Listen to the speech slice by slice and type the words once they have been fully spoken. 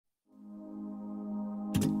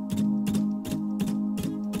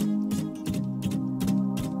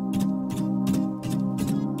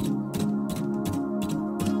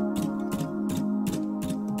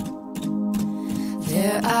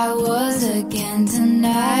I was again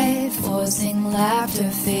tonight, forcing laughter,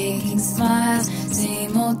 faking smiles.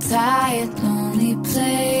 Same old tired, lonely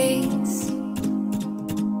place.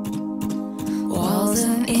 Walls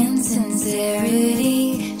of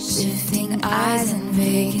insincerity, shifting eyes and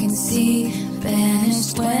vacancy.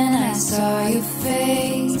 Vanished when I saw your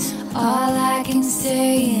face. All I can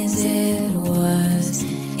say is it was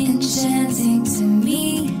enchanting to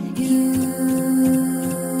meet you.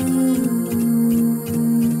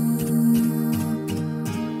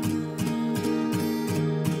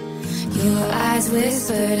 Your eyes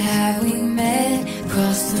whispered, have we met?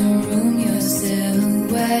 Across the room, your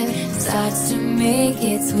silhouette starts to make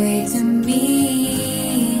its way to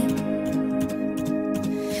me.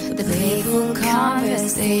 The playful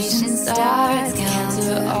conversation starts,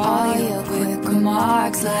 counter all your quick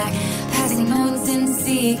remarks, like passing notes in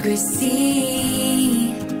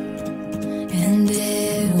secrecy. And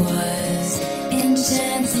it was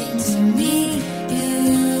enchanting to